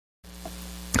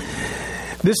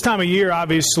This time of year,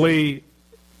 obviously,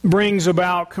 brings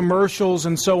about commercials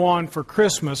and so on for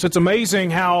Christmas. It's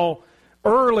amazing how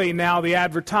early now the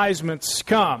advertisements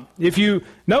come. If you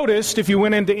noticed, if you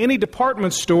went into any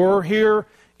department store here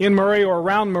in Murray or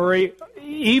around Murray,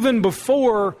 even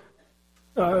before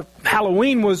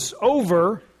Halloween was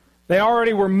over, they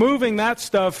already were moving that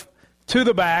stuff to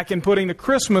the back and putting the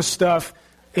Christmas stuff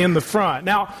in the front.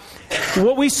 Now,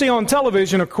 what we see on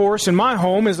television, of course, in my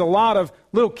home is a lot of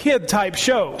little kid-type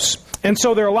shows. And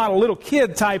so there are a lot of little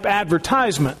kid-type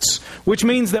advertisements, which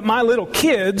means that my little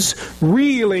kids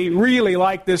really, really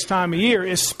like this time of year.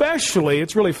 Especially,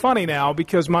 it's really funny now,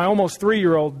 because my almost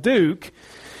 3-year-old Duke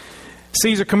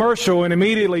sees a commercial and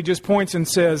immediately just points and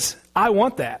says, "I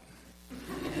want that."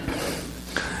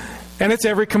 And it's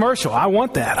every commercial. I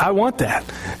want that. I want that.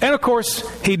 And of course,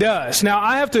 he does. Now,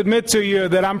 I have to admit to you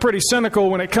that I'm pretty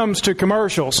cynical when it comes to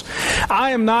commercials.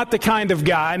 I am not the kind of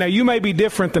guy, now you may be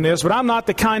different than this, but I'm not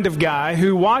the kind of guy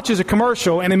who watches a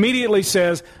commercial and immediately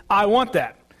says, "I want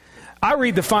that." I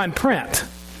read the fine print.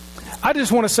 I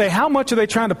just want to say, how much are they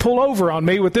trying to pull over on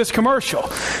me with this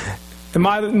commercial? And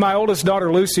my oldest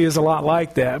daughter, Lucy, is a lot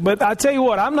like that. But I tell you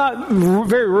what, I'm not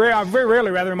very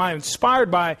rarely am I inspired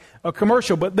by a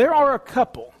commercial, but there are a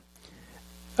couple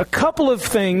of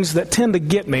things that tend to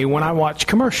get me when I watch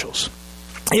commercials.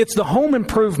 It's the home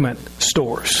improvement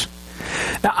stores.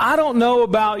 Now, I don't know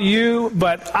about you,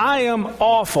 but I am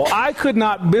awful. I could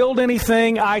not build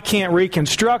anything. I can't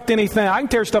reconstruct anything. I can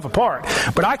tear stuff apart,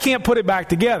 but I can't put it back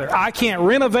together. I can't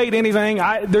renovate anything.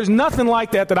 There's nothing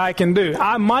like that I can do.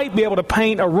 I might be able to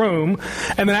paint a room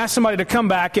and then ask somebody to come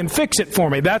back and fix it for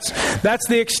me. That's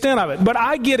the extent of it. But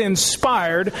I get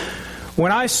inspired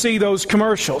when I see those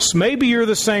commercials. Maybe you're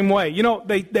the same way. You know,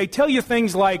 they tell you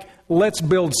things like, "Let's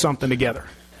build something together."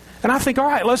 And I think, all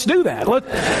right, let's do that.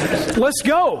 Let's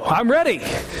go. I'm ready.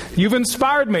 You've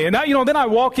inspired me. And now, then I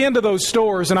walk into those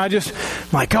stores and I'm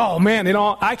like, oh man,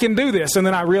 I can do this. And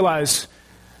then I realize,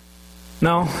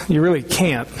 no, you really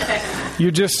can't.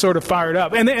 You're just sort of fired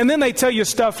up. And then they tell you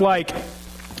stuff like,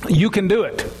 "You can do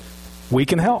it. We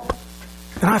can help."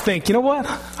 And I think, you know what?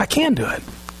 I can do it.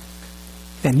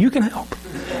 And you can help.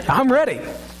 I'm ready.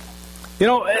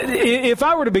 If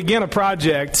I were to begin a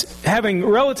project having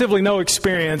relatively no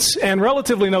experience and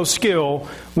relatively no skill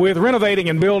with renovating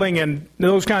and building and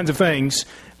those kinds of things,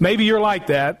 maybe you're like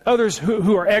that. Others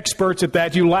who are experts at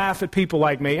that, you laugh at people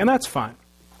like me, and that's fine.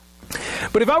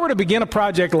 But if I were to begin a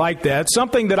project like that,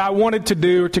 something that I wanted to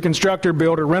do, to construct or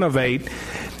build or renovate,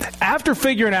 after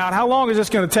figuring out how long is this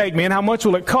going to take me and how much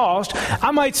will it cost, I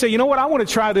might say, you know what, I want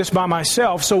to try this by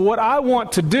myself. So what I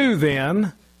want to do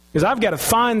then is I've got to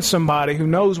find somebody who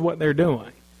knows what they're doing.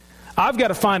 I've got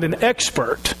to find an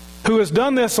expert who has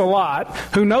done this a lot,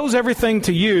 who knows everything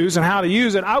to use and how to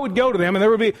use it. I would go to them, and there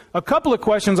would be a couple of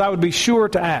questions I would be sure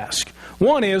to ask.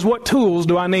 One is, what tools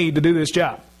do I need to do this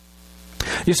job?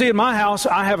 You see, in my house,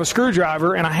 I have a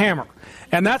screwdriver and a hammer.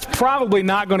 And that's probably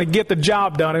not going to get the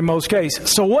job done in most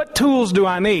cases. So what tools do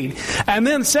I need? And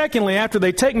then secondly, after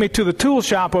they take me to the tool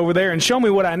shop over there and show me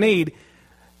what I need,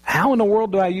 how in the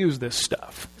world do I use this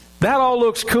stuff? That all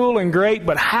looks cool and great,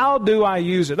 but how do I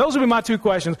use it? Those would be my two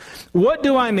questions. What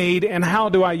do I need and how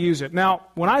do I use it? Now,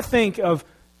 when I think of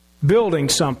building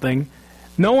something,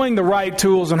 knowing the right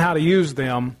tools and how to use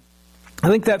them, I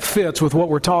think that fits with what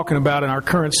we're talking about in our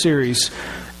current series,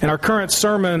 in our current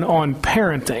sermon on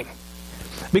parenting.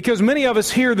 Because many of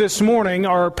us here this morning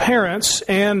are parents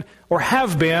or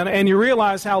have been, and you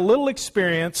realize how little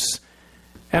experience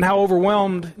and how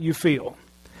overwhelmed you feel.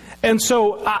 And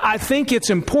so I think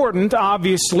it's important,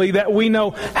 obviously, that we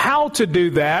know how to do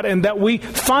that and that we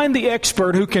find the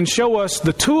expert who can show us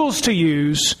the tools to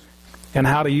use and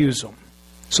how to use them.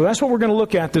 So that's what we're going to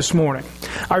look at this morning.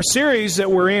 Our series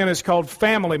that we're in is called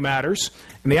Family Matters.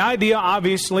 And the idea,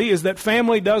 obviously, is that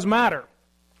family does matter.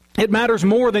 It matters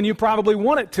more than you probably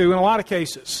want it to in a lot of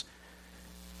cases.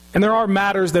 And there are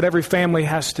matters that every family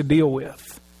has to deal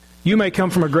with. You may come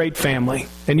from a great family,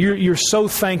 and you're so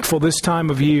thankful this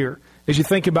time of year as you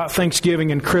think about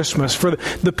Thanksgiving and Christmas for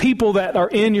the people that are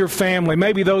in your family,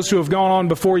 maybe those who have gone on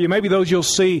before you, maybe those you'll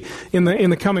see in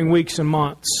the coming weeks and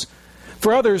months.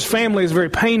 For others, family is a very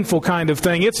painful kind of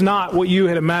thing. It's not what you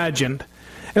had imagined.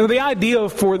 And the idea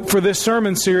for this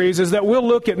sermon series is that we'll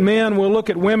look at men, we'll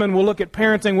look at women, we'll look at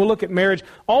parenting, we'll look at marriage,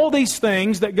 all these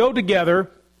things that go together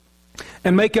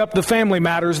and make up the family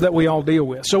matters that we all deal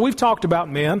with. So we've talked about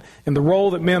men and the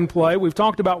role that men play. We've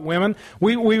talked about women.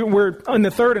 We're in the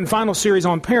third and final series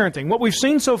on parenting. What we've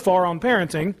seen so far on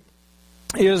parenting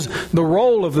is the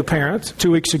role of the parent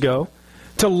 2 weeks ago.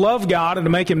 to love God and to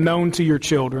make Him known to your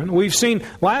children. We've seen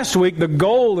last week the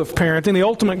goal of parenting, the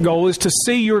ultimate goal is to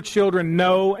see your children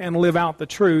know and live out the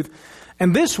truth.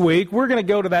 And this week, we're going to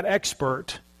go to that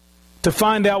expert to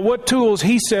find out what tools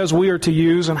he says we are to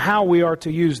use and how we are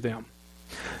to use them.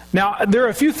 Now, there are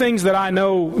a few things that I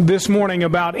know this morning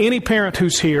about any parent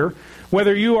who's here,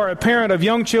 whether you are a parent of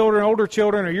young children, older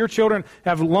children, or your children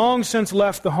have long since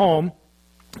left the home.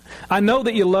 I know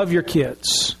that you love your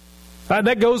kids.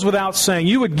 That goes without saying.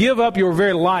 You would give up your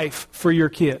very life for your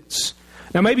kids.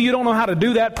 Now, maybe you don't know how to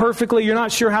do that perfectly. You're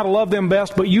not sure how to love them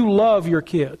best, but you love your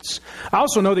kids. I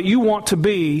also know that you want to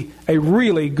be a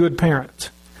really good parent.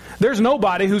 There's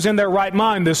nobody who's in their right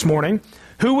mind this morning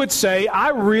who would say, I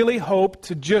really hope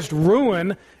to just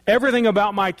ruin everything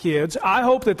about my kids. I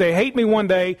hope that they hate me one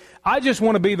day. I just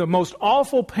want to be the most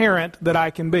awful parent that I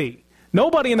can be.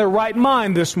 Nobody in their right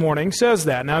mind this morning says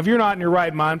that. Now, if you're not in your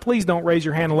right mind, please don't raise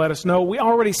your hand and let us know. We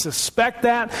already suspect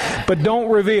that, but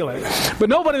don't reveal it. But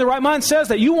nobody in their right mind says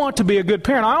that. You want to be a good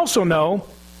parent. I also know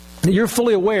that you're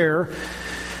fully aware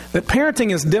that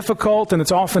parenting is difficult and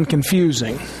it's often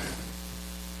confusing.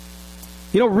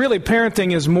 You know, really,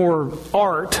 parenting is more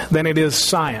art than it is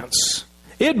science.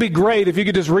 It'd be great if you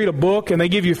could just read a book and they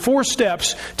give you 4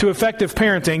 steps to effective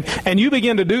parenting and you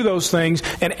begin to do those things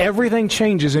and everything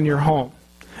changes in your home.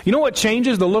 You know what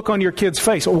changes? The look on your kid's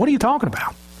face. Oh, what are you talking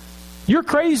about? You're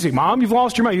crazy, Mom. You've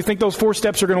lost your mind. You think those 4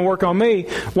 steps are going to work on me?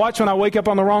 Watch when I wake up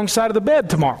on the wrong side of the bed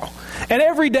tomorrow. And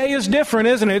every day is different,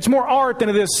 isn't it? It's more art than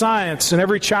it is science, and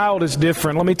every child is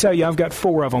different. Let me tell you, I've got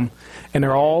 4 of them, and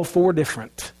they're all 4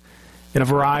 different in a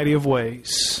variety of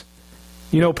ways.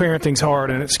 You know, parenting's hard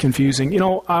and it's confusing. You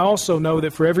know, I also know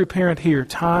that for every parent here,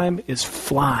 time is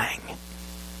flying.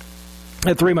 I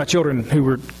had 3 of my children who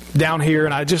were down here,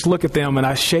 and I just look at them and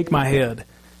I shake my head.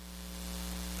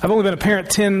 I've only been a parent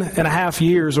 10 and a half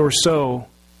years or so,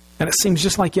 and it seems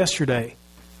just like yesterday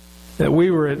that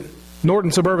we were at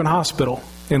Norton Suburban Hospital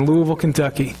in Louisville,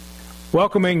 Kentucky,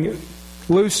 welcoming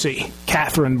Lucy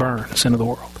Catherine Burns into the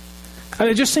world. And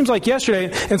it just seems like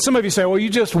yesterday, and some of you say, well, you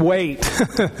just wait.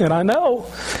 And I know.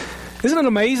 Isn't it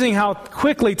amazing how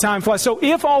quickly time flies? So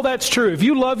if all that's true, if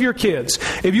you love your kids,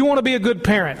 if you want to be a good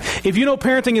parent, if you know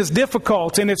parenting is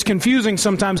difficult and it's confusing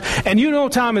sometimes, and you know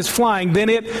time is flying, then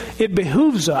it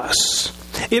behooves us.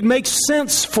 It makes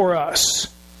sense for us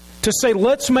to say,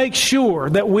 let's make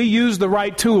sure that we use the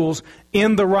right tools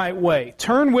in the right way.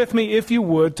 Turn with me, if you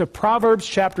would, to Proverbs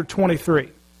chapter 23.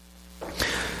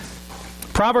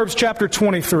 Proverbs chapter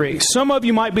 23. Some of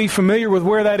you might be familiar with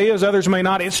where that is, others may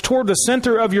not. It's toward the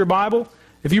center of your Bible.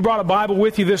 If you brought a Bible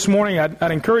with you this morning,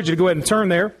 I'd encourage you to go ahead and turn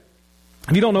there.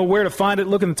 If you don't know where to find it,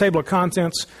 look in the table of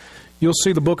contents. You'll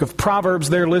see the book of Proverbs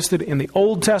there listed in the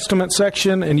Old Testament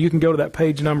section, and you can go to that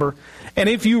page number. And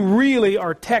if you really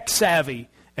are tech savvy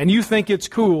and you think it's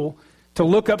cool to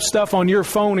look up stuff on your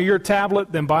phone or your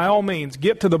tablet, then by all means,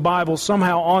 get to the Bible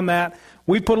somehow on that.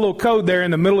 We put a little code there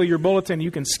in the middle of your bulletin. You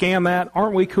can scan that.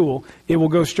 Aren't we cool? It will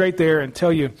go straight there and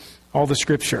tell you all the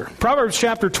Scripture. Proverbs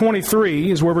chapter 23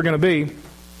 is where we're going to be.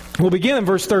 We'll begin in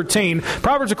verse 13.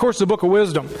 Proverbs, of course, is a book of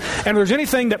wisdom. And if there's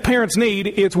anything that parents need,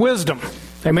 it's wisdom.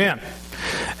 Amen.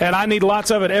 And I need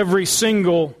lots of it every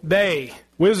single day.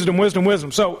 Wisdom, wisdom,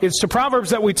 wisdom. So it's to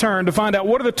Proverbs that we turn to find out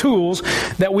what are the tools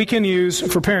that we can use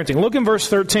for parenting. Look in verse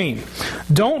 13.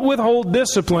 Don't withhold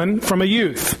discipline from a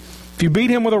youth. If you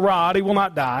beat him with a rod, he will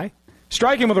not die.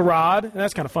 Strike him with a rod, and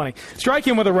that's kind of funny. Strike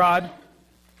him with a rod,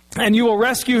 and you will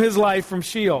rescue his life from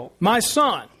Sheol. My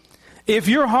son, if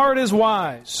your heart is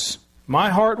wise, my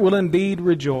heart will indeed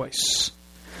rejoice.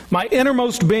 My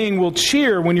innermost being will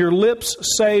cheer when your lips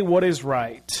say what is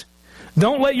right.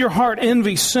 Don't let your heart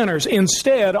envy sinners.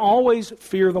 Instead, always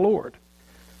fear the Lord.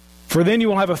 For then you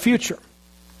will have a future,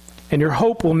 and your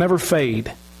hope will never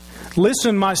fade.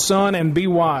 Listen, my son, and be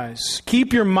wise.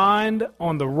 Keep your mind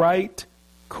on the right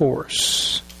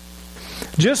course.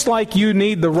 Just like you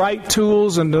need the right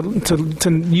tools and to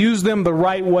use them the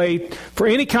right way for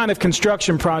any kind of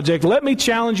construction project, let me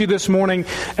challenge you this morning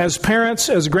as parents,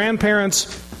 as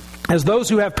grandparents, as those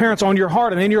who have parents on your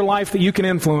heart and in your life that you can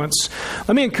influence.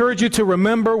 Let me encourage you to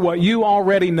remember what you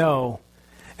already know.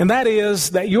 And that is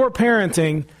that your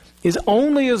parenting is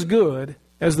only as good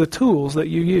as the tools that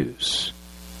you use.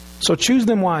 So choose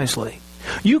them wisely.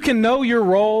 You can know your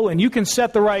role and you can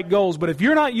set the right goals, but if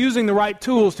you're not using the right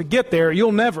tools to get there,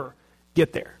 you'll never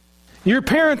get there. Your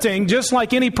parenting, just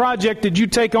like any project that you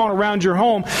take on around your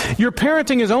home, your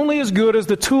parenting is only as good as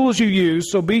the tools you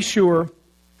use, so be sure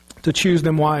to choose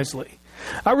them wisely.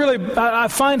 I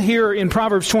find here in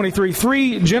Proverbs 23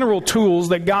 3 general tools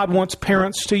that God wants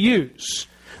parents to use.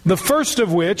 The first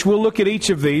of which, we'll look at each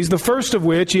of these, the first of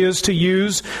which is to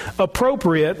use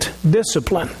appropriate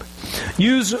discipline.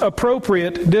 Use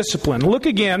appropriate discipline. Look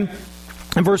again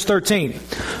in verse 13.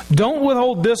 Don't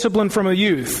withhold discipline from a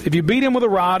youth. If you beat him with a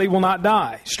rod, he will not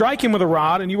die. Strike him with a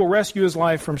rod, and you will rescue his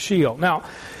life from Sheol. Now,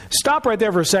 stop right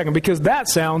there for a second, because that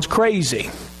sounds crazy.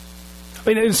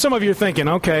 I mean, some of you are thinking,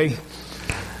 okay,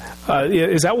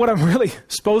 is that what I'm really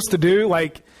supposed to do?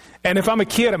 And if I'm a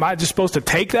kid, am I just supposed to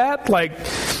take that?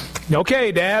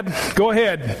 Okay, Dad, go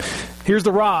ahead. Here's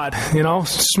the rod,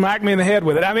 smack me in the head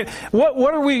with it. I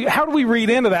mean, how do we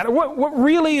read into that? What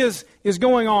really is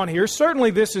going on here?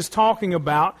 Certainly this is talking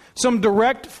about some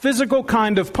direct physical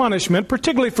kind of punishment,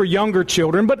 particularly for younger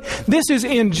children, but this is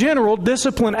in general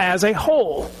discipline as a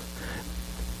whole.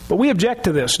 But we object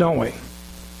to this, don't we?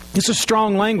 It's a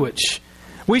strong language.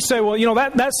 We say, well,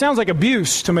 that sounds like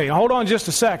abuse to me. Hold on just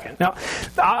a second. Now,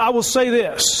 I will say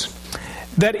this,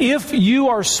 that if you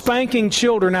are spanking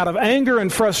children out of anger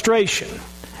and frustration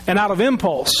and out of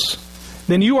impulse,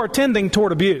 then you are tending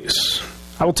toward abuse.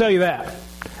 I will tell you that.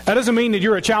 That doesn't mean that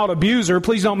you're a child abuser.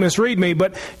 Please don't misread me.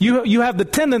 But you have the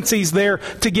tendencies there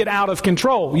to get out of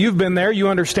control. You've been there. You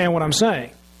understand what I'm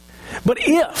saying. But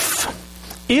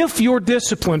if your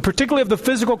discipline, particularly of the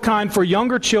physical kind for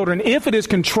younger children, if it is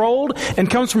controlled and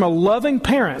comes from a loving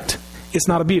parent, it's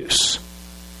not abuse.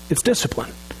 It's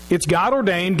discipline. It's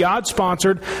God-ordained,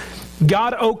 God-sponsored,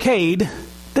 God-okayed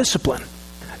discipline.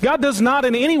 God does not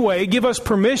in any way give us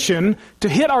permission to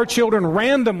hit our children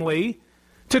randomly,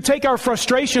 to take our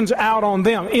frustrations out on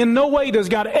them. In no way does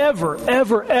God ever,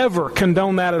 ever, ever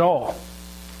condone that at all.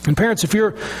 And parents, if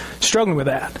you're struggling with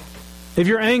that, if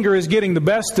your anger is getting the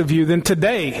best of you, then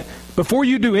today, before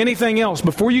you do anything else,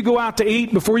 before you go out to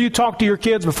eat, before you talk to your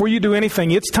kids, before you do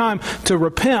anything, it's time to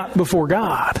repent before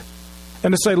God.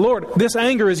 And to say, Lord, this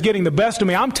anger is getting the best of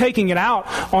me. I'm taking it out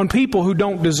on people who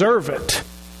don't deserve it.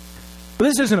 But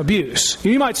this isn't abuse.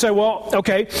 You might say, well,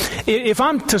 okay, if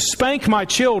I'm to spank my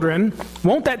children,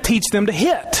 won't that teach them to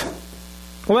hit?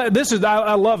 Well,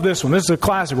 I love this one. This is a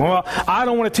classic one. Well, I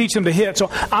don't want to teach them to hit,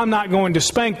 so I'm not going to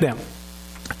spank them.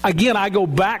 Again, I go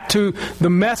back to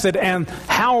the method and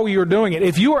how you're doing it.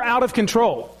 If you are out of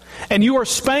control, and you are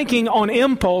spanking on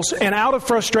impulse and out of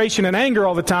frustration and anger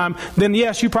all the time, then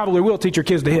yes, you probably will teach your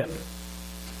kids to hit.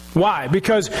 Why?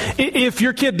 Because if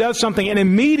your kid does something and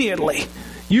immediately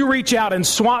you reach out and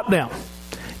swat them,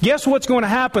 guess what's going to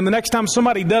happen the next time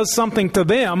somebody does something to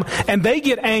them and they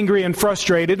get angry and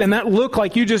frustrated and that look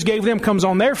like you just gave them comes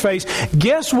on their face?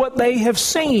 Guess what they have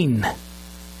seen?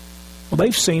 Well,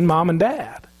 they've seen mom and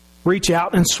dad reach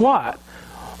out and swat.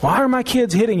 Why are my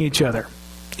kids hitting each other?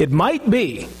 It might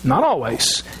be, not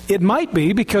always, it might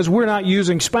be because we're not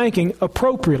using spanking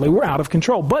appropriately. We're out of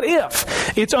control. But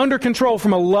if it's under control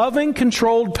from a loving,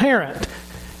 controlled parent,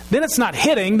 then it's not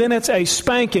hitting, then it's a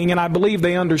spanking, and I believe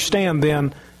they understand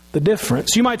then the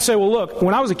difference. You might say, well, look,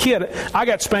 when I was a kid, I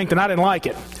got spanked and I didn't like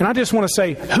it. And I just want to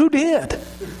say, who did?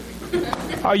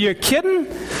 Are you kidding?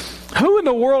 Who in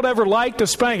the world ever liked a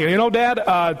spanking?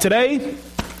 Dad, today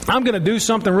I'm going to do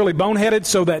something really boneheaded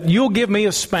so that you'll give me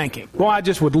a spanking. Well, I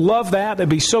just would love that. It'd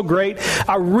be so great.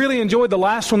 I really enjoyed the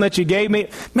last one that you gave me.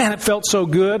 Man, it felt so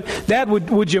good. Dad,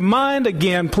 would you mind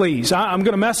again, please? I'm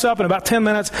going to mess up in about 10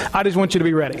 minutes. I just want you to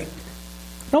be ready.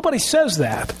 Nobody says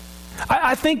that.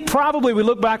 I think probably we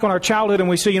look back on our childhood and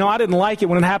we say, I didn't like it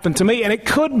when it happened to me. And it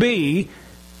could be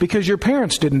because your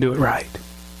parents didn't do it right.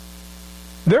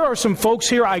 There are some folks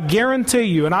here, I guarantee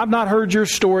you, and I've not heard your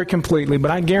story completely,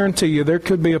 but I guarantee you there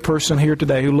could be a person here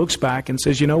today who looks back and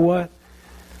says, you know what?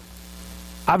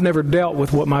 I've never dealt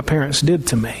with what my parents did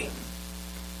to me.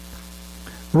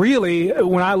 Really,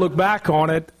 when I look back on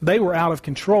it, they were out of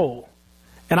control.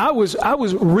 And I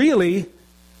was really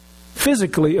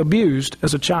physically abused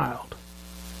as a child.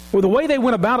 Well, the way they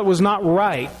went about it was not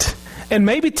right. And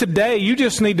maybe today you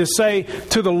just need to say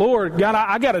to the Lord, God,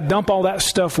 I got to dump all that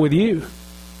stuff with you.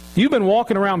 You've been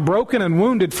walking around broken and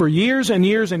wounded for years and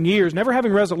years and years, never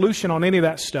having resolution on any of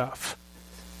that stuff.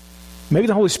 Maybe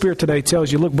the Holy Spirit today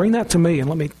tells you, look, bring that to me and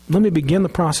let me begin the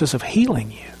process of healing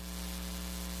you.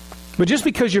 But just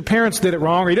because your parents did it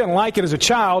wrong or you didn't like it as a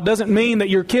child doesn't mean that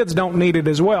your kids don't need it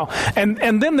as well. And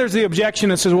then there's the objection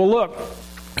that says, well, look,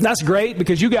 that's great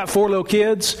because you got 4 little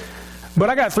kids, but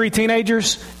I got 3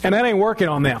 teenagers and that ain't working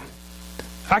on them.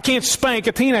 I can't spank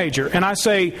a teenager. And I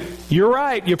say, you're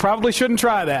right, you probably shouldn't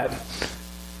try that.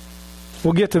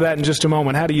 We'll get to that in just a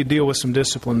moment. How do you deal with some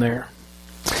discipline there?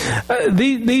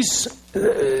 These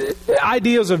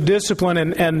ideas of discipline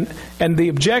and the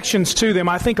objections to them,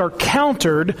 I think, are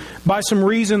countered by some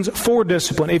reasons for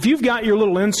discipline. If you've got your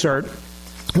little insert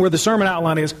where the sermon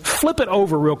outline is, flip it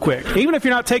over real quick. Even if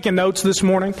you're not taking notes this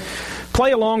morning,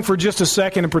 play along for just a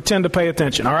second and pretend to pay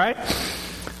attention, all right?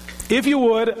 If you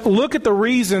would, look at the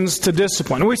reasons to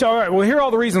discipline. We say, all right, well, here are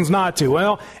all the reasons not to.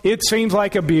 Well, it seems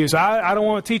like abuse. I don't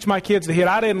want to teach my kids to hit.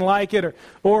 I didn't like it.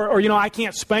 Or I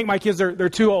can't spank my kids. They're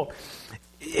too old.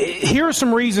 Here are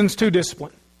some reasons to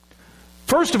discipline.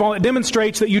 First of all, it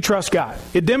demonstrates that you trust God.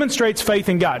 It demonstrates faith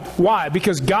in God. Why?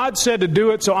 Because God said to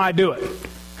do it, so I do it.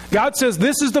 God says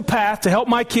this is the path to help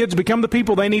my kids become the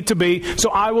people they need to be, so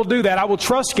I will do that. I will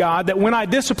trust God that when I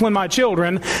discipline my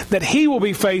children, that He will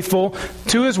be faithful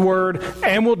to His Word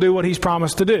and will do what He's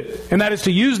promised to do. And that is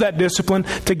to use that discipline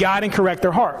to guide and correct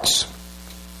their hearts.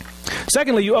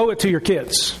 Secondly, you owe it to your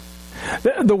kids.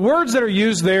 The words that are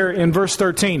used there in verse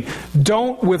 13,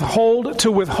 don't withhold,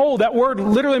 to withhold, that word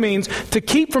literally means to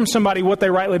keep from somebody what they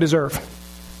rightly deserve.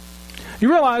 You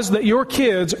realize that your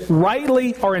kids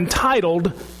rightly are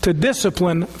entitled to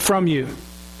discipline from you.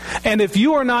 And if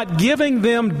you are not giving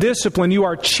them discipline, you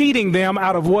are cheating them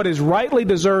out of what is rightly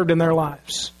deserved in their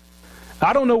lives.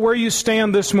 I don't know where you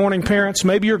stand this morning, parents.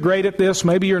 Maybe you're great at this.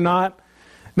 Maybe you're not.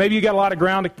 Maybe you got a lot of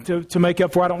ground to make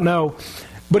up for. I don't know.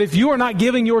 But if you are not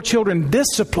giving your children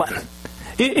discipline,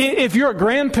 if you're a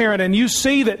grandparent and you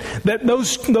see that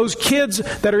those kids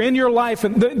that are in your life,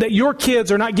 and that your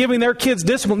kids are not giving their kids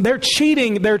discipline, they're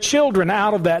cheating their children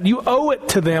out of that. You owe it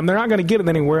to them. They're not going to get it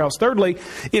anywhere else. Thirdly,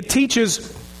 it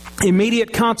teaches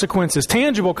immediate consequences,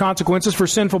 tangible consequences for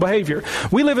sinful behavior.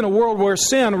 We live in a world where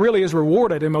sin really is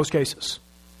rewarded in most cases.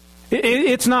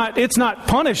 It's not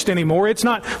punished anymore. It's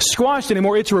not squashed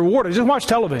anymore. It's rewarded. Just watch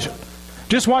television.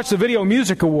 Just watch the Video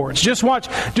Music Awards. Just watch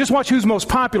who's most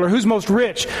popular, who's most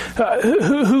rich,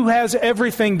 who has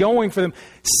everything going for them.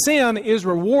 Sin is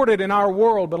rewarded in our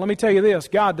world, but let me tell you this,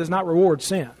 God does not reward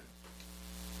sin.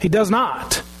 He does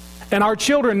not. And our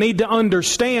children need to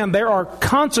understand there are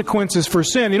consequences for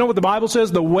sin. You know what the Bible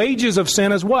says? The wages of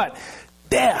sin is what?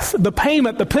 Death. The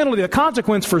payment, the penalty, the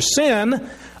consequence for sin,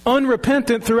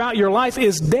 unrepentant throughout your life,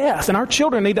 is death. And our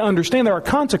children need to understand there are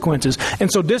consequences.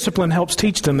 And so discipline helps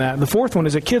teach them that. The fourth one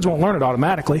is that kids won't learn it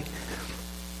automatically.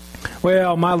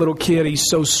 Well, my little kid, he's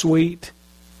so sweet.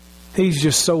 He's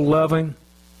just so loving.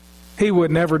 He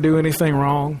would never do anything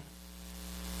wrong.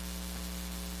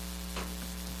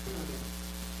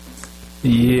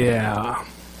 Yeah.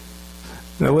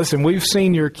 Now listen, we've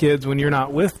seen your kids when you're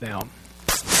not with them.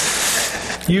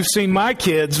 You've seen my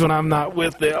kids when I'm not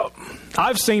with them.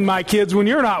 I've seen my kids when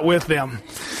you're not with them.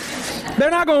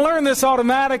 They're not going to learn this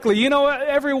automatically. You know,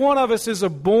 every one of us is a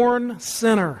born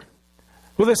sinner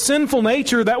with a sinful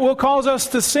nature that will cause us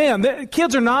to sin. The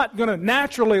kids are not going to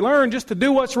naturally learn just to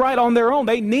do what's right on their own.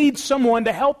 They need someone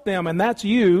to help them, and that's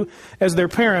you as their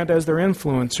parent, as their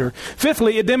influencer.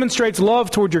 Fifthly, it demonstrates love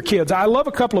toward your kids. I love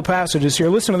a couple of passages here.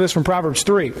 Listen to this from Proverbs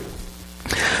 3.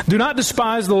 Do not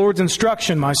despise the Lord's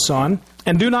instruction, my son,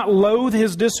 and do not loathe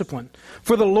His discipline.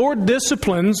 For the Lord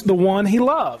disciplines the one He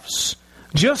loves,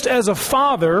 just as a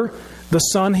father the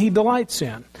son He delights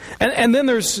in. And then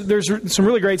there's some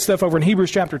really great stuff over in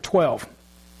Hebrews chapter 12.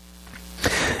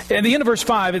 At the end of verse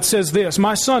 5, it says this,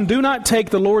 my son, do not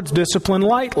take the Lord's discipline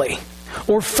lightly,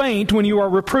 or faint when you are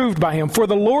reproved by Him. For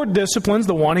the Lord disciplines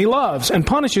the one He loves, and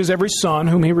punishes every son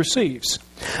whom He receives.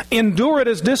 Endure it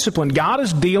as discipline. God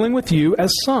is dealing with you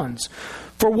as sons.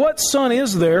 For what son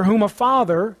is there whom a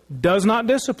father does not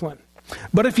discipline?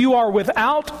 But if you are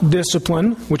without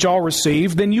discipline, which all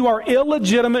receive, then you are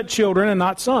illegitimate children and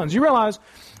not sons. You realize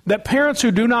that parents who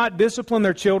do not discipline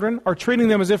their children are treating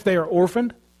them as if they are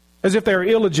orphaned, as if they are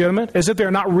illegitimate, as if they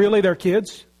are not really their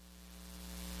kids.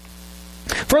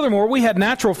 Furthermore, we had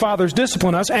natural fathers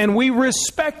discipline us, and we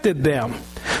respected them.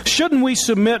 Shouldn't we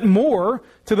submit more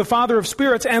to the Father of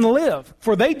spirits and live?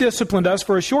 For they disciplined us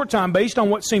for a short time based on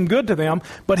what seemed good to them,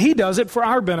 but He does it for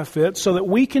our benefit so that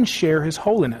we can share His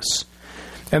holiness.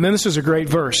 And then this is a great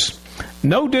verse.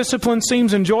 No discipline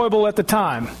seems enjoyable at the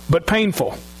time, but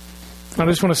painful. I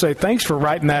just want to say thanks for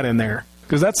writing that in there,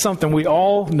 because that's something we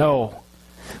all know.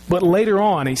 But later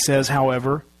on, he says,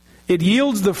 however, it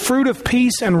yields the fruit of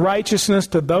peace and righteousness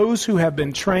to those who have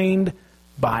been trained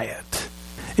by it.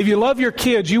 If you love your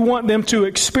kids, you want them to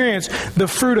experience the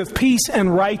fruit of peace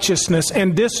and righteousness,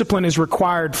 and discipline is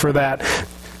required for that.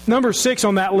 Number 6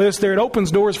 on that list there, it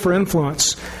opens doors for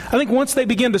influence. I think once they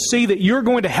begin to see that you're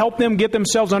going to help them get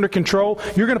themselves under control,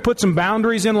 you're going to put some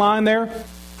boundaries in line there.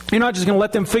 You're not just going to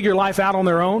let them figure life out on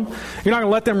their own. You're not going to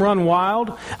let them run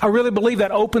wild. I really believe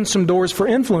that opens some doors for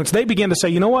influence. They begin to say,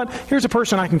 you know what? Here's a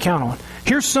person I can count on.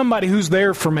 Here's somebody who's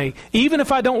there for me. Even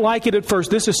if I don't like it at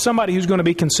first, this is somebody who's going to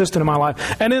be consistent in my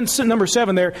life. And then number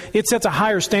 7 there, it sets a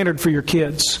higher standard for your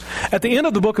kids. At the end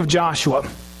of the book of Joshua,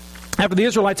 After the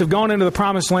Israelites have gone into the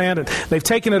promised land and they've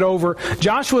taken it over,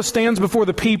 Joshua stands before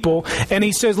the people and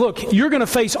he says, look, you're going to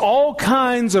face all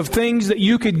kinds of things that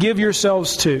you could give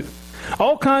yourselves to.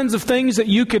 All kinds of things that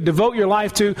you could devote your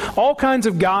life to. All kinds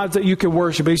of gods that you could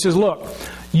worship. He says, look,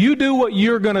 you do what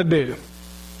you're going to do.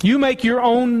 You make your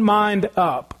own mind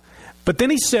up. But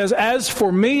then he says, as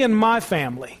for me and my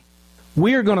family,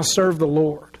 we are going to serve the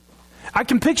Lord. I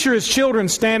can picture his children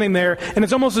standing there, and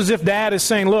it's almost as if Dad is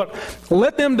saying, look,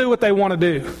 let them do what they want to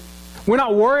do. We're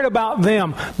not worried about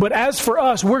them, but as for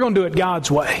us, we're going to do it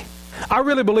God's way. I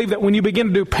really believe that when you begin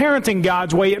to do parenting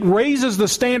God's way, it raises the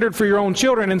standard for your own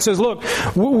children and says, look,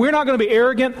 we're not going to be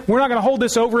arrogant, we're not going to hold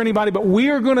this over anybody, but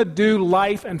we are going to do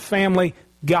life and family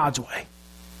God's way.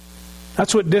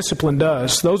 That's what discipline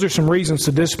does. Those are some reasons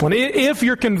to discipline. If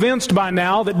you're convinced by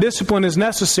now that discipline is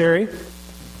necessary,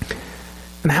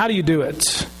 and how do you do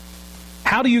it?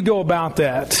 How do you go about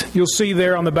that? You'll see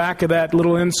there on the back of that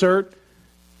little insert,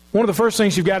 one of the first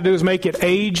things you've got to do is make it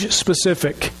age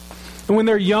specific. And when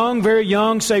they're young, very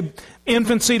young, say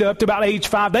infancy to up to about age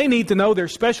 5, they need to know they're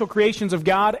special creations of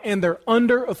God and they're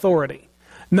under authority.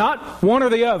 Not one or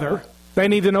the other. They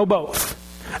need to know both.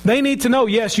 They need to know,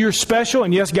 yes, you're special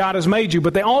and yes, God has made you,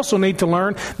 but they also need to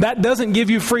learn that doesn't give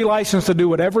you free license to do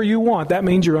whatever you want. That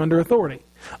means you're under authority.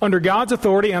 Under God's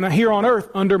authority, and here on earth,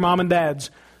 under Mom and Dad's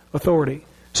authority.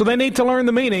 So they need to learn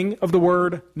the meaning of the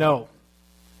word no.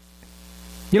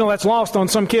 You know, that's lost on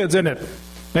some kids, isn't it?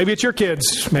 Maybe it's your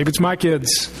kids. Maybe it's my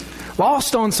kids.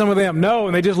 Lost on some of them. No,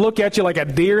 and they just look at you like a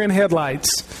deer in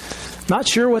headlights. Not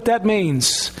sure what that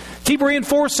means. Keep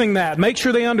reinforcing that. Make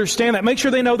sure they understand that. Make sure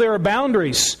they know there are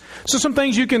boundaries. So some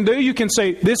things you can do, you can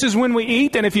say, this is when we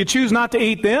eat, and if you choose not to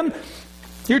eat then,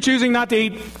 you're choosing not to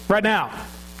eat right now.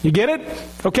 You get it?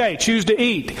 Okay, choose to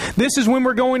eat. This is when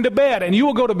we're going to bed, and you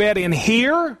will go to bed in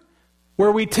here,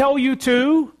 where we tell you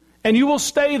to, and you will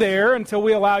stay there until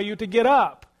we allow you to get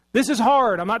up. This is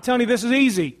hard. I'm not telling you this is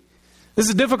easy. This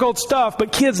is difficult stuff,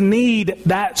 but kids need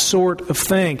that sort of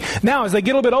thing. Now, as they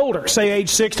get a little bit older, say age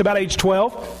 6 to about age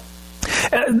 12,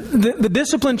 the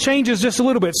discipline changes just a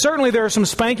little bit. Certainly there are some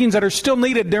spankings that are still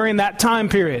needed during that time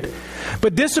period.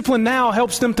 But discipline now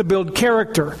helps them to build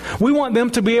character. We want them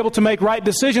to be able to make right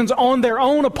decisions on their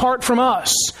own apart from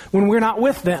us when we're not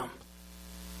with them.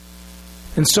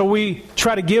 And so we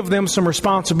try to give them some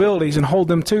responsibilities and hold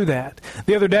them to that.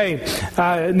 The other day,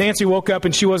 Nancy woke up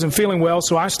and she wasn't feeling well,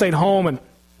 so I stayed home and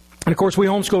of course, we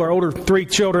homeschool our older 3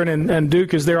 children, and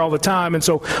Duke is there all the time. And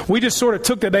so we just sort of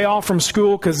took the day off from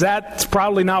school because that's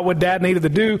probably not what Dad needed to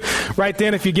do right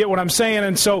then, if you get what I'm saying.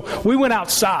 And so we went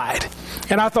outside.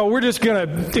 And I thought, we're just going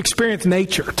to experience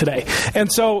nature today.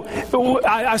 And so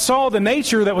I saw the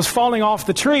nature that was falling off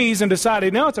the trees and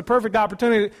decided, no, it's a perfect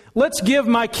opportunity. Let's give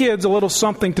my kids a little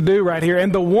something to do right here.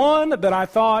 And the one that I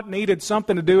thought needed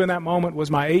something to do in that moment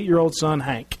was my 8-year-old son,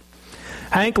 Hank.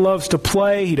 Hank loves to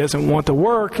play. He doesn't want to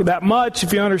work that much,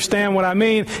 if you understand what I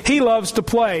mean. He loves to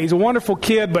play. He's a wonderful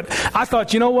kid, but I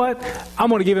thought, you know what? I'm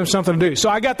going to give him something to do. So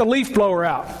I got the leaf blower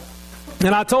out.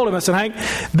 And I told him, I said, Hank,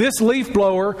 this leaf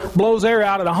blower blows air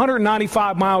out at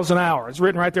 195 miles an hour. It's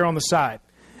written right there on the side.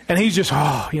 And he's just,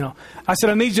 I said,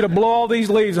 I need you to blow all these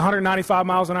leaves 195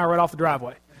 miles an hour right off the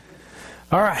driveway.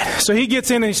 All right, so he gets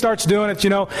in and he starts doing it,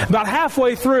 About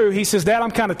halfway through, he says, Dad,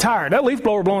 I'm kind of tired. That leaf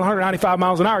blower blowing 195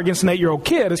 miles an hour against an 8-year-old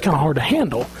kid is kind of hard to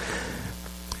handle.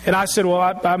 And I said, well,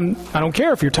 I don't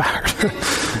care if you're tired.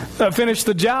 I finished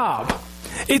the job.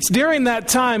 It's during that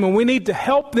time when we need to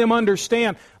help them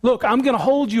understand, look, I'm going to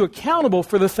hold you accountable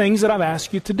for the things that I've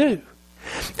asked you to do.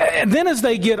 And then as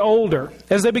they get older,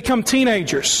 as they become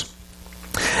teenagers,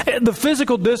 the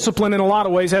physical discipline in a lot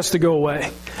of ways has to go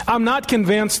away. I'm not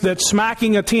convinced that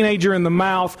smacking a teenager in the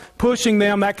mouth, pushing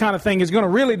them, that kind of thing is going to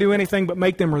really do anything but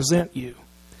make them resent you.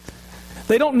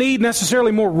 They don't need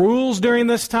necessarily more rules during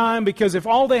this time, because if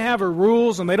all they have are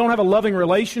rules and they don't have a loving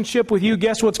relationship with you,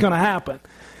 guess what's going to happen?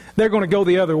 They're going to go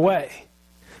the other way.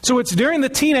 So it's during the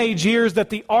teenage years that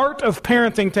the art of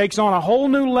parenting takes on a whole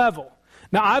new level.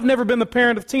 Now, I've never been the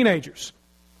parent of teenagers,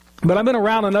 but I've been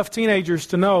around enough teenagers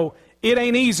to know it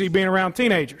ain't easy being around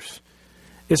teenagers.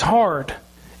 It's hard.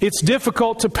 It's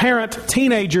difficult to parent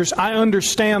teenagers. I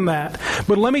understand that.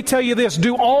 But let me tell you this.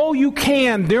 Do all you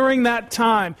can during that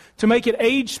time to make it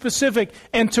age specific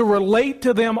and to relate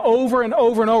to them over and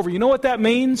over and over. You know what that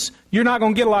means? You're not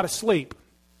going to get a lot of sleep.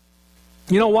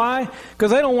 You know why? Because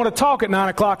they don't want to talk at 9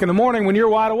 o'clock in the morning when you're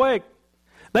wide awake.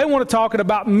 They want to talk at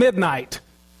about midnight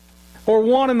or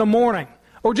 1 in the morning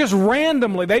or just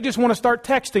randomly. They just want to start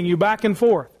texting you back and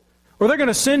forth. Or they're going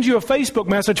to send you a Facebook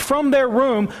message from their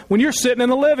room when you're sitting in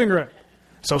the living room.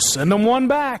 So send them one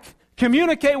back.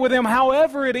 Communicate with them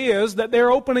however it is that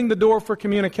they're opening the door for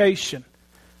communication.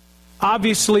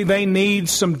 Obviously, they need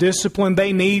some discipline.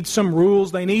 They need some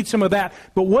rules. They need some of that.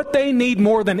 But what they need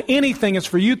more than anything is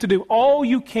for you to do all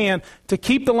you can to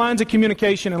keep the lines of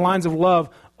communication and lines of love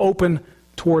open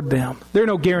toward them. There are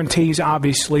no guarantees,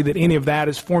 obviously, that any of that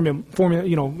is it's going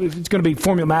to be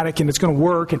formulaic and it's going to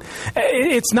work. And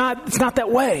it's not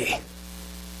that way.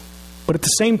 But at the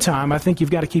same time, I think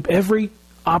you've got to keep every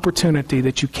opportunity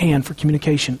that you can for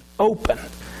communication open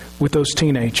with those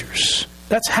teenagers.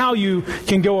 That's how you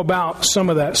can go about some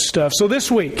of that stuff. So this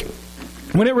week,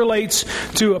 when it relates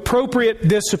to appropriate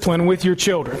discipline with your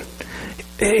children,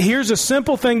 here's a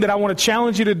simple thing that I want to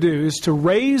challenge you to do is to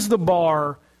raise the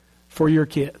bar for your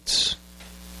kids.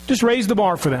 Just raise the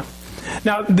bar for them.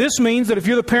 Now, this means that if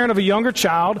you're the parent of a younger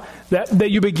child,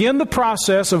 that you begin the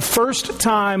process of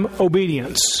first-time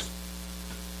obedience.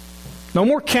 No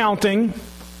more counting.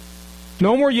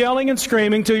 No more yelling and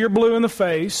screaming till you're blue in the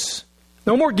face.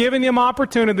 No more giving them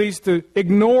opportunities to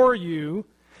ignore you.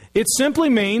 It simply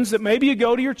means that maybe you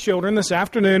go to your children this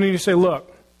afternoon and you say,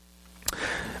 look,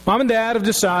 Mom and Dad have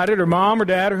decided, or Mom or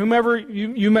Dad or whomever,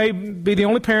 you may be the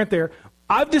only parent there,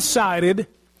 I've decided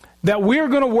that we're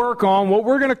going to work on what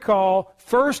we're going to call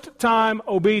first-time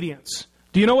obedience.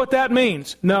 Do you know what that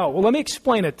means? No. Well, let me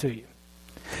explain it to you.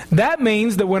 That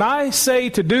means that when I say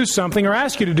to do something or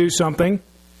ask you to do something,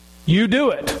 you do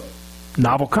it.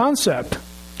 Novel concept.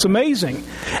 It's amazing.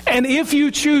 And if you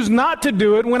choose not to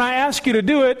do it when I ask you to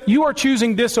do it, you are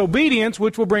choosing disobedience,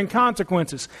 which will bring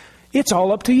consequences. It's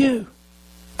all up to you.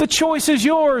 The choice is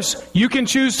yours. You can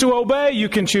choose to obey. You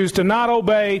can choose to not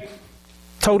obey.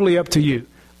 Totally up to you.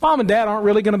 Mom and Dad aren't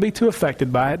really going to be too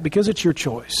affected by it because it's your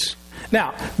choice.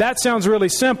 Now, that sounds really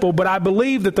simple, but I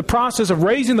believe that the process of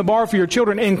raising the bar for your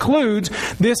children includes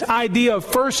this idea of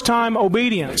first-time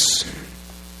obedience.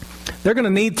 They're going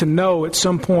to need to know at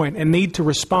some point and need to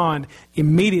respond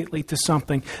immediately to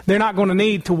something. They're not going to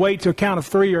need to wait to a count of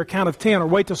 3 or a count of 10 or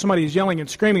wait till somebody is yelling and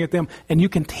screaming at them, and you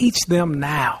can teach them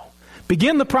now.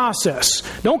 Begin the process.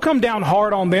 Don't come down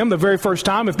hard on them the very first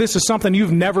time if this is something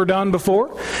you've never done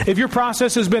before. If your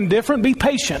process has been different, be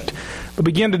patient, but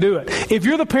begin to do it. If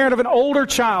you're the parent of an older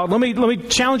child, let me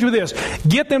challenge you with this.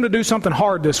 Get them to do something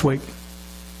hard this week.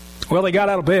 Well, they got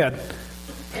out of bed.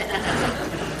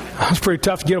 It was pretty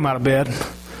tough to get them out of bed.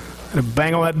 And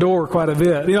bang on that door quite a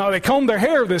bit. They combed their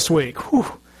hair this week. Whew.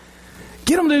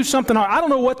 Get them to do something hard. I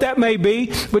don't know what that may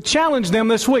be, but challenge them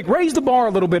this week. Raise the bar a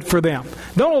little bit for them.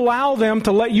 Don't allow them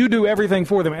to let you do everything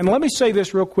for them. And let me say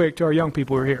this real quick to our young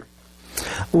people who are here.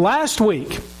 Last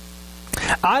week,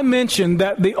 I mentioned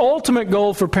that the ultimate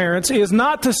goal for parents is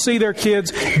not to see their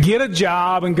kids get a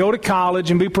job and go to college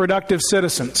and be productive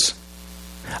citizens.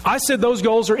 I said those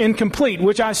goals are incomplete,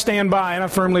 which I stand by and I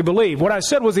firmly believe. What I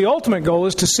said was the ultimate goal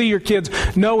is to see your kids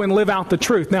know and live out the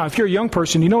truth. Now, if you're a young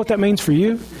person, you know what that means for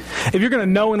you? If you're going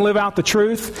to know and live out the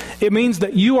truth, it means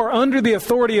that you are under the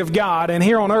authority of God and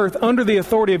here on earth under the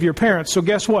authority of your parents. So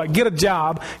guess what? Get a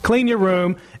job, clean your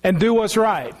room, and do what's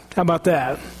right. How about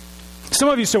that? Some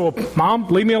of you say, well, Mom,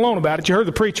 leave me alone about it. You heard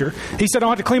the preacher. He said I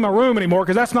don't have to clean my room anymore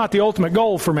because that's not the ultimate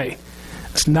goal for me.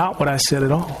 That's not what I said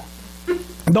at all.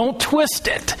 Don't twist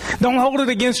it. Don't hold it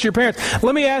against your parents.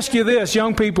 Let me ask you this,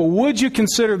 young people. Would you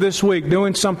consider this week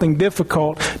doing something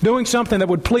difficult, doing something that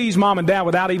would please Mom and Dad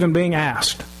without even being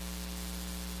asked?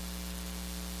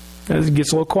 It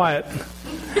gets a little quiet.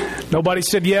 Nobody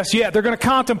said yes yet. They're going to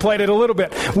contemplate it a little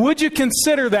bit. Would you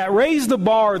consider that? Raise the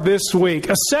bar this week.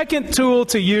 A second tool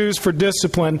to use for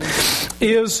discipline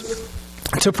is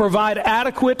to provide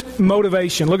adequate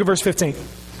motivation. Look at verse 15.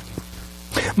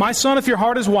 My son, if your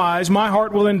heart is wise, my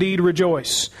heart will indeed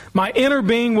rejoice. My inner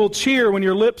being will cheer when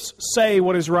your lips say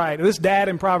what is right. This dad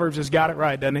in Proverbs has got it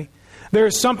right, doesn't he? There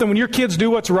is something when your kids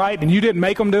do what's right and you didn't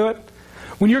make them do it.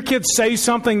 When your kids say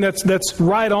something that's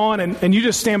right on and you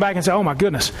just stand back and say, oh my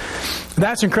goodness,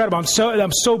 that's incredible.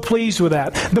 I'm so pleased with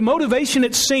that. The motivation,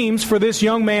 it seems, for this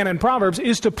young man in Proverbs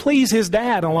is to please his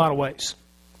dad in a lot of ways.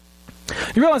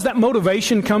 You realize that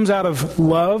motivation comes out of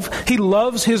love? He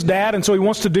loves his dad, and so he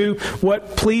wants to do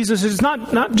what pleases. It's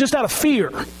not just out of fear.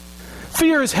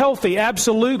 Fear is healthy,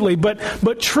 absolutely,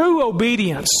 but true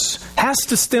obedience has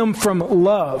to stem from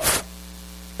love.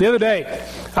 The other day,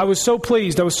 I was so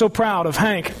pleased, I was so proud of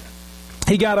Hank.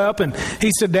 He got up and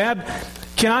he said, Dad,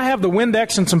 can I have the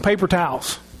Windex and some paper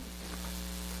towels?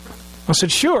 I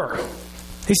said, sure.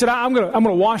 He said, I'm going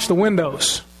to wash the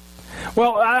windows.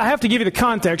 Well, I have to give you the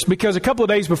context because a couple of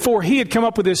days before, he had come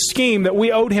up with this scheme that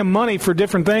we owed him money for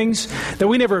different things that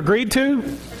we never agreed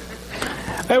to.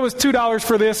 It was $2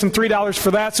 for this and $3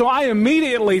 for that. So I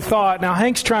immediately thought, now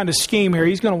Hank's trying to scheme here.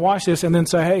 He's going to wash this and then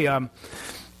say, hey,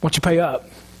 don't you pay up?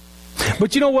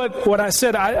 But you know what I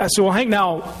said? I said, well, Hank,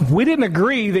 now, we didn't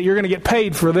agree that you're going to get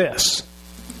paid for this.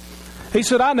 He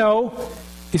said, I know.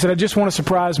 He said, I just want to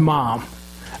surprise Mom.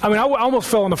 I mean, I almost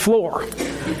fell on the floor.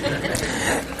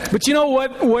 But you know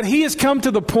what? What he has come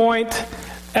to the point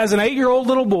as an 8-year-old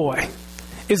little boy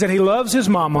is that he loves his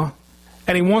mama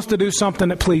and he wants to do something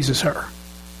that pleases her.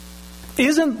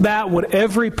 Isn't that what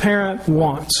every parent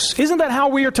wants? Isn't that how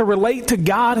we are to relate to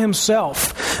God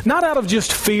Himself? Not out of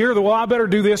just fear that, well, I better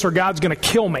do this or God's going to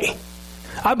kill me.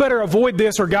 I better avoid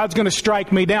this or God's going to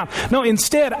strike me down. No,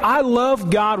 instead, I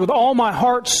love God with all my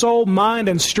heart, soul, mind,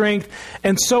 and strength.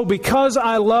 And so because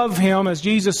I love Him, as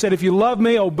Jesus said, if you love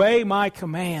me, obey my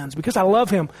commands. Because I love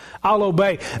Him, I'll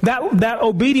obey. That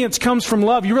obedience comes from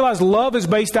love. You realize love is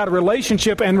based out of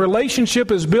relationship, and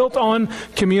relationship is built on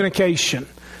communication.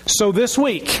 So this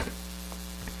week,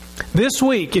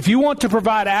 if you want to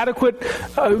provide adequate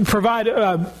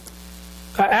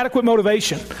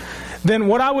motivation, then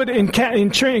what I would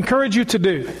encourage you to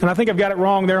do, and I think I've got it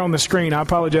wrong there on the screen. I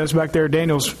apologize back there.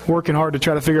 Daniel's working hard to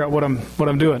try to figure out what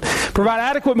I'm doing. Provide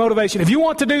adequate motivation. If you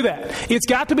want to do that, it's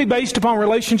got to be based upon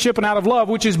relationship and out of love,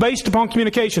 which is based upon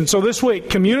communication. So this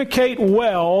week, communicate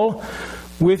well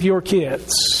with your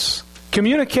kids.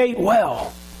 Communicate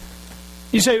well.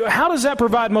 You say, how does that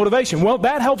provide motivation? Well,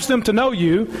 that helps them to know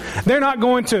you. They're not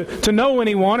going to know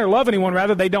anyone or love anyone,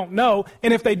 rather they don't know.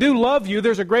 And if they do love you,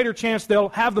 there's a greater chance they'll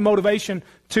have the motivation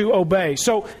to obey.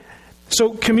 So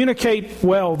communicate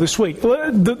well this week.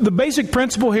 The basic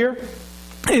principle here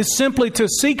is simply to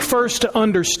seek first to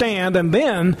understand and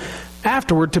then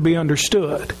afterward to be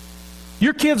understood.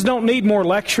 Your kids don't need more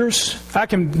lectures.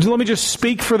 Let me just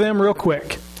speak for them real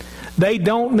quick. They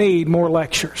don't need more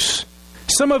lectures.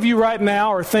 Some of you right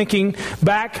now are thinking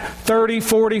back 30,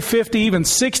 40, 50, even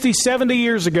 60, 70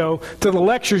 years ago to the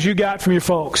lectures you got from your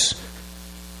folks.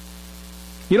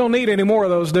 You don't need any more of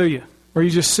those, do you? Or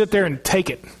you just sit there and take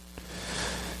it.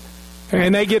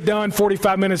 And they get done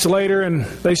 45 minutes later and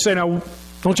they say, now,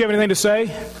 don't you have anything to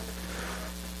say?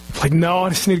 Like, no, I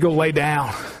just need to go lay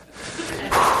down.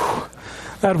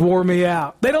 That wore me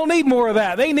out. They don't need more of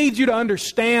that. They need you to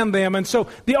understand them. And so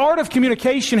the art of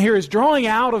communication here is drawing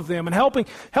out of them and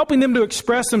helping them to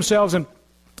express themselves and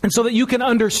so that you can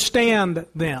understand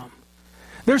them.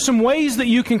 There's some ways that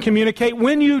you can communicate.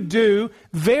 When you do,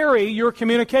 vary your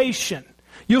communication.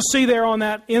 You'll see there on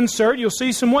that insert, you'll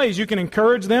see some ways. You can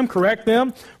encourage them, correct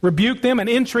them, rebuke them. An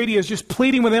entreaty is just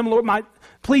pleading with them, Lord,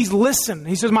 please listen.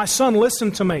 He says, my son,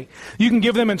 listen to me. You can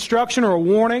give them instruction or a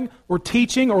warning or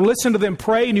teaching or listen to them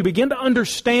pray, and you begin to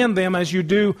understand them as you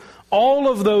do all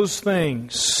of those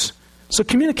things. So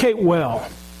communicate well.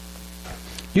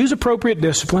 Use appropriate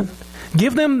discipline.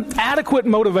 Give them adequate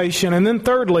motivation. And then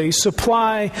thirdly,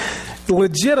 supply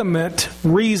legitimate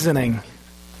reasoning.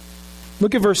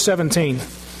 Look at verse 17.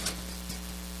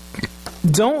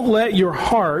 Don't let your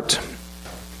heart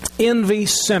envy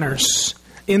sinners.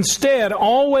 Instead,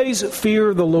 always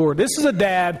fear the Lord. This is a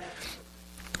dad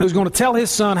who's going to tell his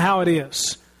son how it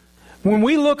is. When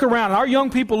we look around, our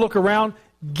young people look around,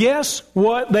 guess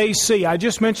what they see? I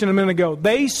just mentioned a minute ago.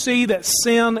 They see that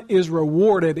sin is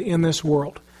rewarded in this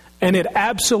world. And it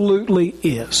absolutely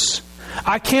is.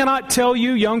 I cannot tell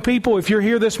you, young people, if you're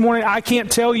here this morning, I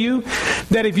can't tell you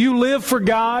that if you live for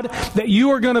God, that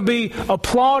you are going to be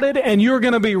applauded and you're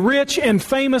going to be rich and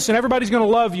famous and everybody's going to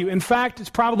love you. In fact, it's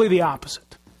probably the opposite.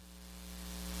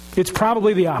 It's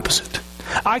probably the opposite.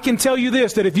 I can tell you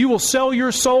this, that if you will sell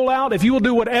your soul out, if you will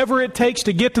do whatever it takes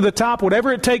to get to the top,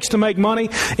 whatever it takes to make money,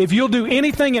 if you'll do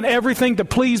anything and everything to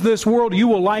please this world, you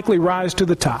will likely rise to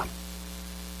the top.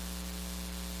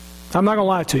 I'm not going to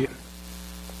lie to you.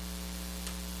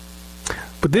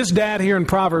 But this dad here in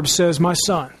Proverbs says, my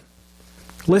son,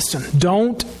 listen,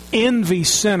 don't envy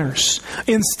sinners.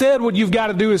 Instead, what you've got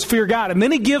to do is fear God. And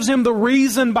then he gives him the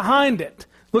reason behind it.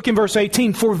 Look in verse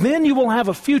 18. For then you will have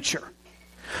a future,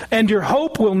 and your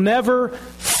hope will never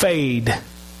fade.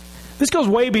 This goes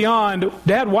way beyond,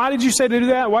 Dad, why did you say to do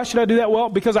that? Why should I do that? Well,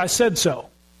 because I said so.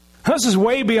 This is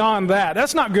way beyond that.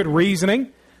 That's not good reasoning.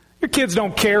 Your kids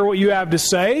don't care what you have to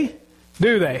say,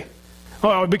 do they?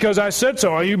 Oh, because I said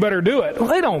so, you better do it. Well,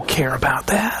 they don't care about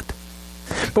that.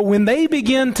 But when they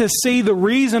begin to see the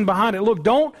reason behind it, look,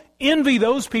 don't envy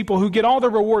those people who get all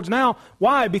the rewards now.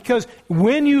 Why? Because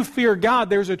when you fear God,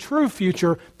 there's a true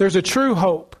future, there's a true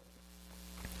hope.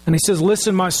 And he says,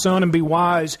 listen, my son, and be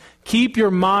wise. Keep your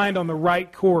mind on the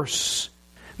right course.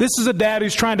 This is a dad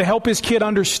who's trying to help his kid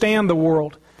understand the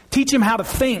world. Teach him how to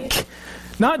think.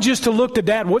 Not just to look to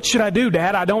Dad, what should I do,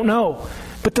 Dad? I don't know.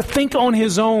 But to think on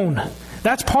his own.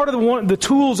 That's part of the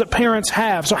tools that parents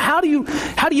have. So how do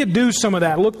you do some of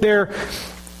that? Look there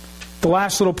the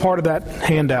last little part of that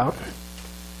handout.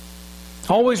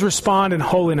 Always respond in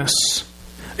holiness.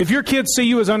 If your kids see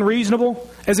you as unreasonable,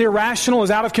 as irrational,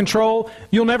 as out of control,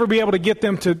 you'll never be able to get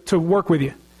them to work with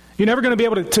you. You're never going to be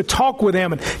able to talk with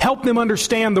them and help them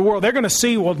understand the world. They're going to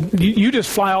see, well, you just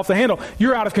fly off the handle.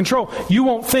 You're out of control. You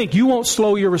won't think. You won't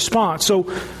slow your response.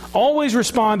 So always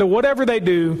respond to whatever they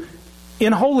do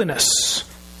in holiness.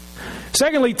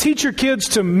 Secondly, teach your kids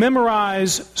to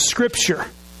memorize Scripture.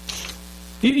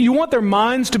 You want their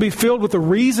minds to be filled with the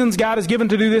reasons God has given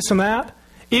to do this and that.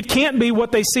 It can't be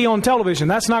what they see on television.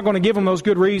 That's not going to give them those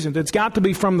good reasons. It's got to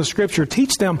be from the Scripture.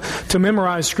 Teach them to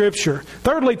memorize Scripture.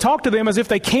 Thirdly, talk to them as if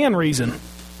they can reason.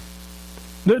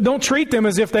 Don't treat them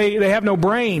as if they have no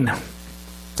brain.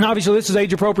 Obviously, this is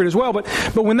age appropriate as well, but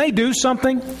when they do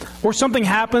something or something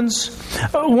happens,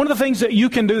 one of the things that you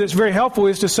can do that's very helpful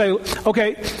is to say,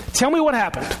 okay, tell me what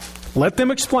happened. Let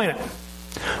them explain it.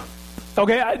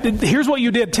 Okay, here's what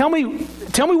you did. Tell me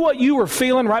what you were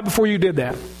feeling right before you did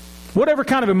that. Whatever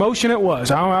kind of emotion it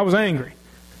was. I was angry.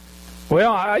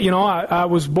 Well, I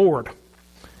was bored.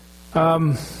 I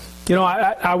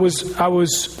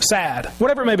was sad.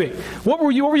 Whatever it may be. What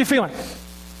were you feeling?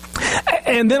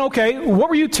 And then, okay, what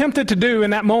were you tempted to do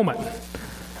in that moment?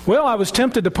 Well, I was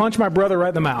tempted to punch my brother right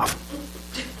in the mouth.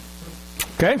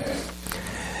 Okay?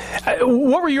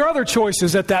 What were your other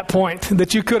choices at that point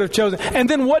that you could have chosen? And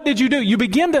then what did you do? You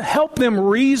begin to help them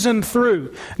reason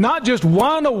through. Not just,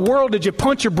 why in the world did you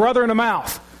punch your brother in the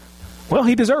mouth? Well,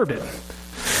 he deserved it.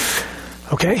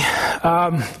 Okay?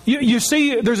 You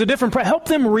see, there's a different... Help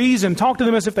them reason. Talk to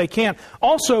them as if they can.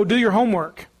 Also, do your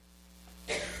homework.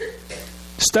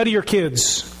 Study your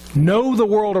kids. Know the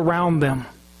world around them.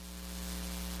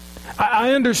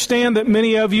 I understand that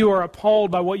many of you are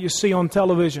appalled by what you see on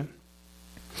television.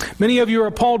 Many of you are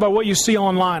appalled by what you see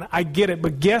online. I get it,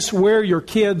 but guess where your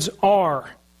kids are?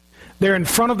 They're in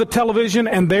front of the television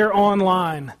and they're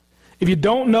online. If you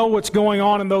don't know what's going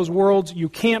on in those worlds, you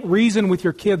can't reason with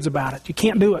your kids about it. You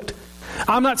can't do it.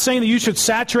 I'm not saying that you should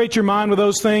saturate your mind with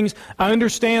those things. I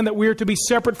understand that we're to be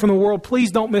separate from the world.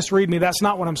 Please don't misread me. That's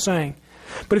not what I'm saying.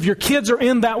 But if your kids are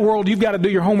in that world, you've got to do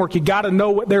your homework. You've got to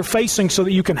know what they're facing so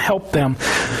that you can help them.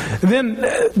 Then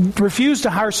refuse to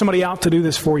hire somebody out to do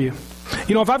this for you.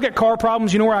 You know, if I've got car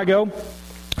problems, you know where I go?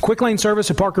 Quick Lane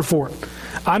Service at Parker Ford.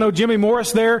 I know Jimmy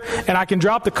Morris there, and I can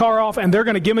drop the car off, and they're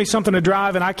going to give me something to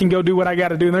drive, and I can go do what I got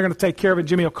to do, and they're going to take care of it.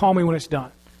 Jimmy will call me when it's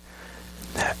done.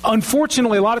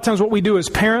 Unfortunately, a lot of times what we do as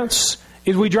parents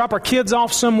is we drop our kids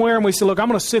off somewhere, and we say, look, I'm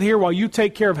going to sit here while you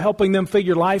take care of helping them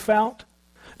figure life out.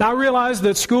 Now, I realize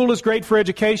that school is great for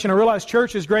education. I realize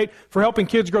church is great for helping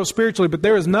kids grow spiritually, but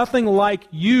there is nothing like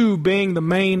you being the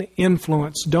main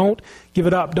influence. Don't give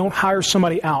it up. Don't hire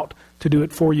somebody out to do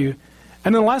it for you.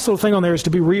 And then the last little thing on there is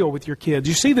to be real with your kids.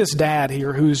 You see this dad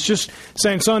here who's just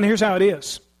saying, son, here's how it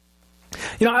is.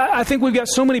 You know, I think we've got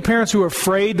so many parents who are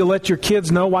afraid to let your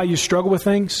kids know why you struggle with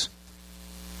things.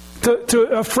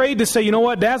 Afraid to say, you know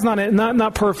what, Dad's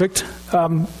not perfect.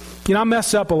 I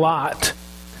mess up a lot.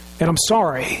 And I'm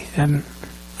sorry. And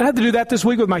I had to do that this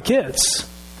week with my kids.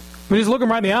 I mean, just look them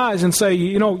right in the eyes and say,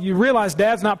 you know, you realize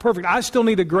Dad's not perfect. I still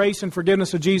need the grace and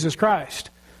forgiveness of Jesus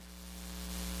Christ.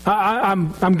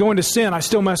 I'm going to sin. I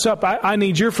still mess up. I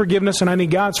need your forgiveness and I need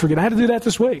God's forgiveness. I had to do that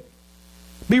this week.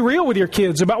 Be real with your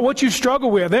kids about what you struggle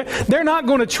with. They're not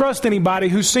going to trust anybody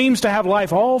who seems to have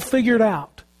life all figured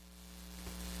out.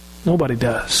 Nobody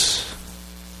does.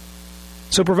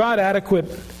 So provide adequate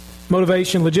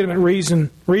motivation, legitimate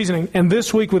reasoning. And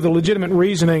this week with the legitimate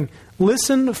reasoning,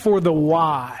 listen for the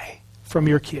why from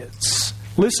your kids.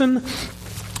 Listen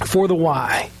for the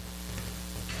why.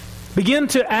 Begin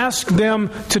to ask them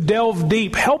to delve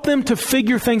deep. Help them to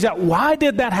figure things out. Why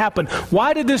did that happen?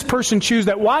 Why did this person choose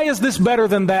that? Why is this better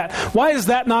than that? Why is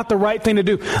that not the right thing to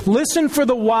do? Listen for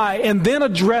the why and then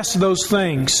address those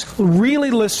things.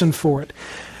 Really listen for it.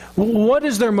 What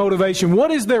is their motivation?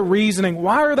 What is their reasoning?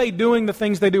 Why are they doing the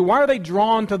things they do? Why are they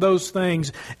drawn to those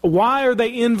things? Why are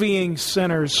they envying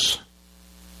sinners?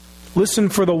 Listen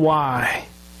for the why.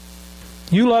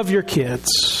 You love your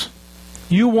kids.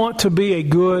 You want to be a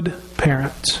good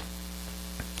parent.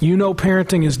 You know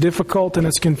parenting is difficult and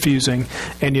it's confusing,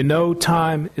 and you know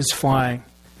time is flying.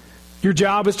 Your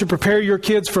job is to prepare your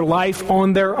kids for life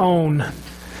on their own.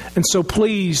 And so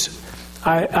please,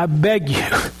 I beg you,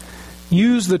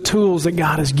 use the tools that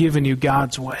God has given you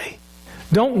God's way.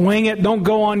 Don't wing it. Don't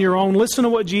go on your own. Listen to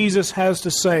what Jesus has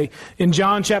to say in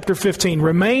John chapter 15.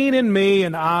 Remain in me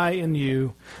and I in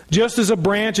you. Just as a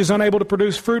branch is unable to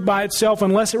produce fruit by itself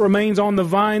unless it remains on the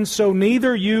vine, so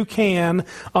neither you can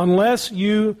unless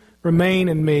you remain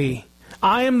in me.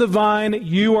 I am the vine,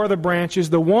 you are the branches.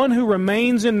 The one who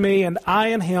remains in me and I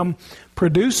in him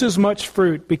produces much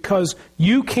fruit, because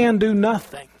you can do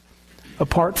nothing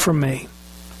apart from me.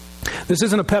 This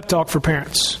isn't a pep talk for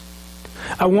parents.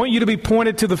 I want you to be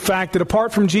pointed to the fact that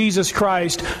apart from Jesus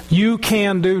Christ, you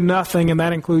can do nothing, and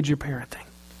that includes your parenting.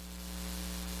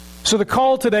 So the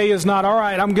call today is not, all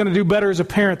right, I'm going to do better as a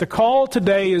parent. The call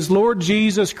today is, Lord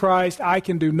Jesus Christ, I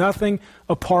can do nothing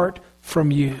apart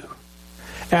from you.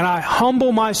 And I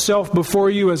humble myself before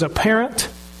you as a parent.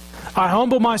 I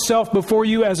humble myself before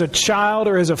you as a child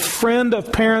or as a friend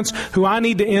of parents who I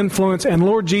need to influence. And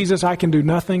Lord Jesus, I can do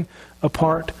nothing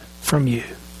apart from you.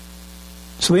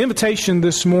 So the invitation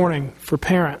this morning for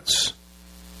parents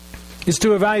is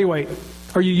to evaluate.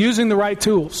 Are you using the right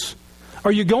tools?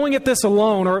 Are you going at this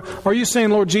alone? Or are you saying,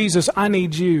 Lord Jesus, I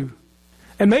need you?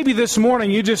 And maybe this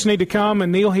morning you just need to come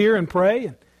and kneel here and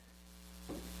pray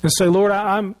and say, Lord,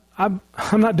 I'm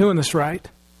not doing this right.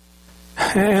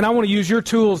 And I want to use your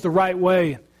tools the right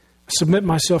way. Submit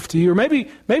myself to you. Or maybe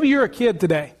you're a kid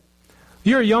today.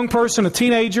 You're a young person, a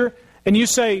teenager, and you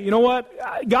say, you know what?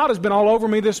 God has been all over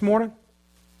me this morning.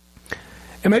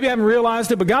 And maybe I haven't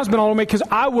realized it, but God's been all over me because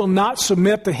I will not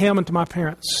submit to Him and to my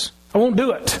parents. I won't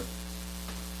do it.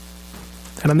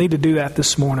 And I need to do that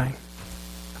this morning.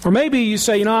 Or maybe you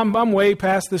say, you know, I'm way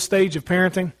past this stage of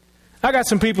parenting. I got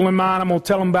some people in mind. I'm going to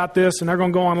tell them about this, and they're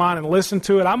going to go online and listen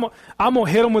to it. I'm going to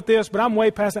hit them with this, but I'm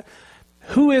way past that.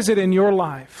 Who is it in your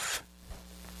life?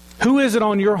 Who is it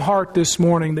on your heart this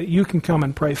morning that you can come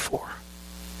and pray for?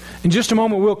 In just a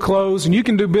moment, we'll close, and you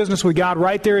can do business with God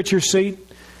right there at your seat.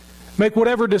 Make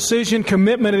whatever decision,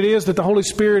 commitment it is that the Holy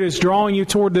Spirit is drawing you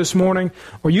toward this morning,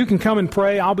 or you can come and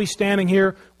pray. I'll be standing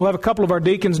here. We'll have a couple of our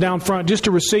deacons down front just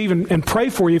to receive and pray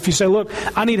for you if you say, look,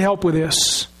 I need help with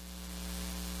this.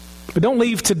 But don't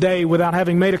leave today without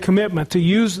having made a commitment to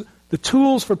use the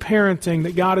tools for parenting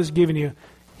that God has given you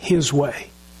His way.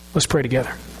 Let's pray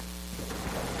together.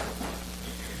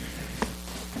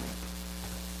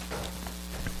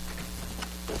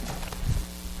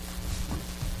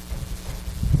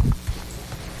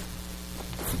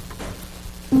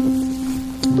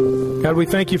 God, we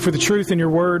thank you for the truth in your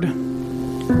word.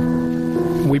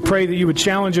 We pray that you would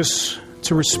challenge us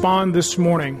to respond this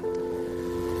morning.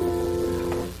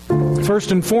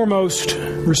 First and foremost,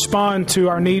 respond to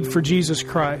our need for Jesus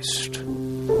Christ.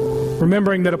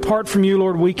 Remembering that apart from you,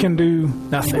 Lord, we can do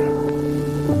nothing.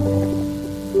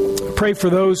 I pray for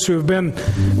those who have been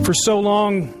for so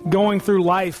long going through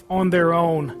life on their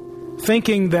own,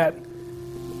 thinking that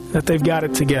they've got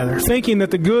it together, thinking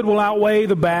that the good will outweigh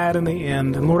the bad in the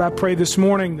end. And Lord, I pray this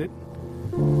morning that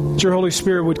your Holy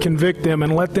Spirit would convict them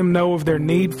and let them know of their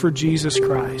need for Jesus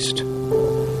Christ.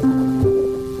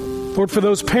 Lord, for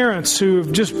those parents who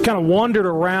have just kind of wandered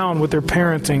around with their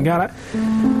parenting, God,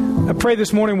 I pray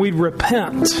this morning we'd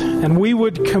repent and we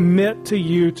would commit to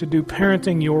you to do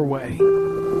parenting your way.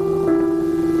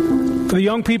 For the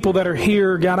young people that are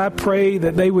here, God, I pray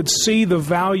that they would see the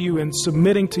value in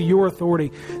submitting to your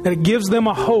authority, that it gives them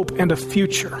a hope and a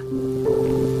future.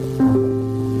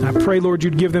 And I pray, Lord,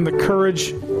 you'd give them the courage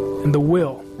and the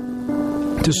will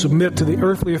to submit to the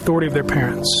earthly authority of their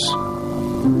parents.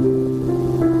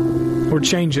 Lord,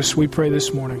 change us, we pray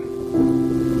this morning.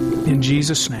 In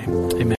Jesus' name, amen.